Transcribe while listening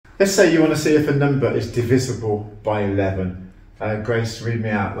Let's say you want to see if a number is divisible by 11. Grace, read me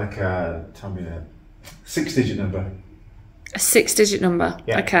out tell me a 6-digit number. A 6-digit number?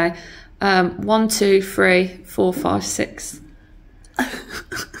 Yeah. Okay. 1, 2, 3, 4, 5, 6.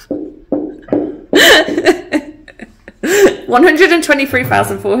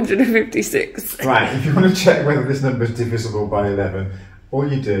 123,456. Right, if you want to check whether this number is divisible by 11,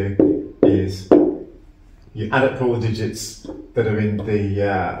 all you do is you add up all the digits that are in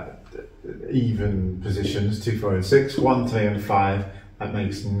the even positions, 2, 4 and 6, 1, 3 and 5, that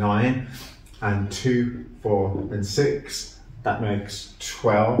makes 9, and 2, 4 and 6, that makes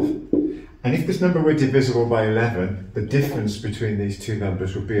 12. And if this number were divisible by 11, the difference between these two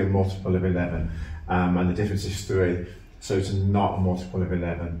numbers would be a multiple of 11, and the difference is 3. So it's not a multiple of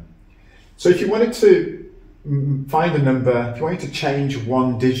 11. So if you wanted to find a number, if you wanted to change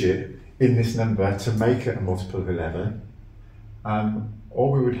one digit in this number to make it a multiple of 11,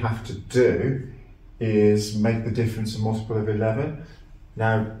 all we would have to do is make the difference a multiple of 11.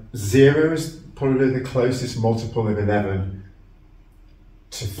 Now, 0 is probably the closest multiple of 11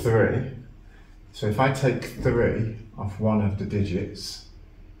 to 3. So if I take 3 off one of the digits,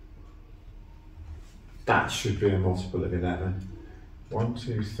 that should be a multiple of 11. 1,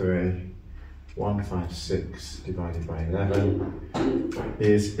 2, 3, 1, 5, 6 divided by 11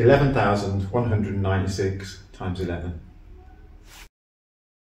 is 11,196 times 11.